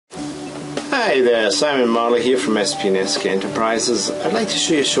Hi there, Simon Marley here from SP&SK Enterprises. I'd like to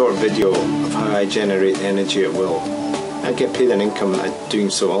show you a short video of how I generate energy at will. I get paid an income at doing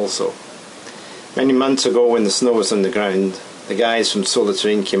so also. Many months ago, when the snow was on the ground, the guys from Solar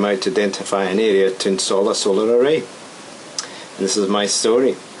Terrain came out to identify an area to install a solar array. And this is my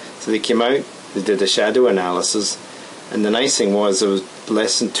story. So they came out, they did a shadow analysis, and the nice thing was there was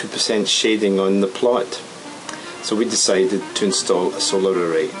less than 2% shading on the plot. So we decided to install a solar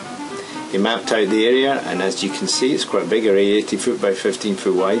array. He mapped out the area, and as you can see, it's quite a big array, 80 foot by 15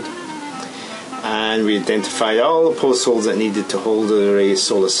 foot wide. And we identified all the post holes that needed to hold the array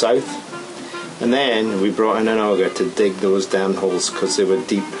solar south. And then we brought in an auger to dig those damn holes because they were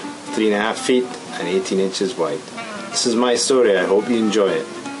deep, 3.5 feet and 18 inches wide. This is my story. I hope you enjoy it.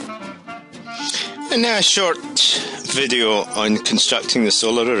 And now a short video on constructing the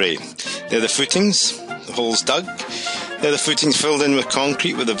solar array. They're the footings, the holes dug. They're the footings filled in with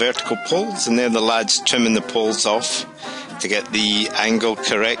concrete with the vertical poles, and they're the lads trimming the poles off to get the angle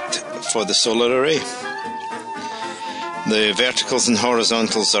correct for the solar array. The verticals and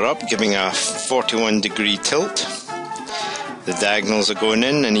horizontals are up, giving a 41-degree tilt. The diagonals are going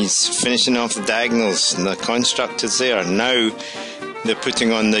in, and he's finishing off the diagonals, and the construct is there. Now they're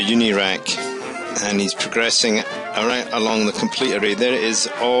putting on the uni-rack, and he's progressing along the complete array. There is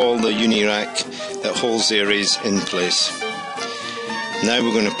all the uni-rack that holds the arrays in place. Now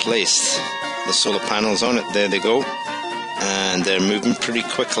we're going to place the solar panels on it. There they go, and they're moving pretty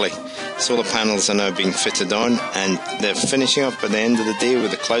quickly. Solar panels are now being fitted on, and they're finishing up at the end of the day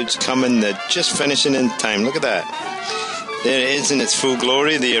with the clouds coming. They're just finishing in time. Look at that. There it is in its full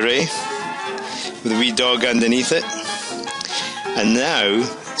glory, the array, with a wee dog underneath it. And now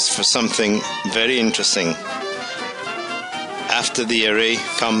it's for something very interesting. After the array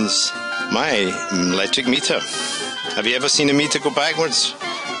comes my electric meter. Have you ever seen a meter go backwards?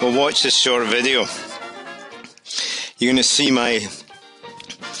 Well, watch this short video. You're going to see my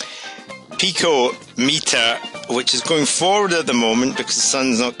Pico meter, which is going forward at the moment because the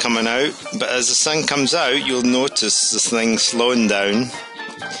sun's not coming out. But as the sun comes out, you'll notice this thing slowing down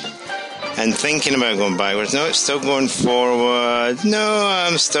and thinking about going backwards. No, it's still going forward. No,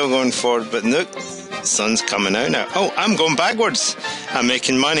 I'm still going forward. But look, the sun's coming out now. Oh, I'm going backwards. I'm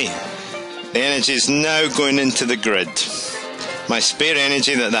making money. The energy is now going into the grid. My spare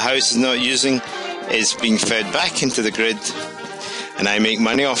energy that the house is not using is being fed back into the grid, and I make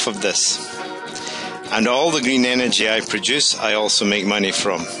money off of this. And all the green energy I produce, I also make money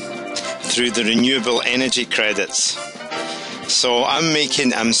from through the renewable energy credits. So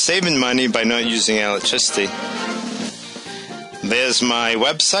I'm saving money by not using electricity. There's my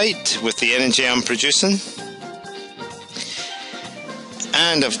website with the energy I'm producing.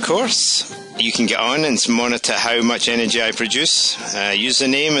 And of course, you can get on and monitor how much energy I produce.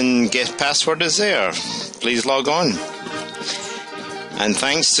 Username and guest password is there. Please log on. And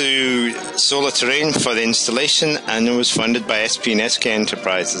thanks to Solar Terrain for the installation, and it was funded by SP&SK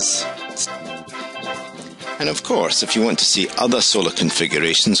Enterprises. And of course, if you want to see other solar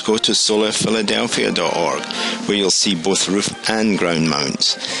configurations, go to solarphiladelphia.org, where you'll see both roof and ground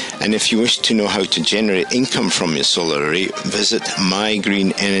mounts. And if you wish to know how to generate income from your solar array, visit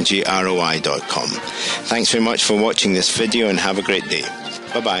mygreenenergyroi.com. Thanks very much for watching this video, and have a great day.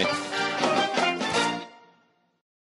 Bye-bye.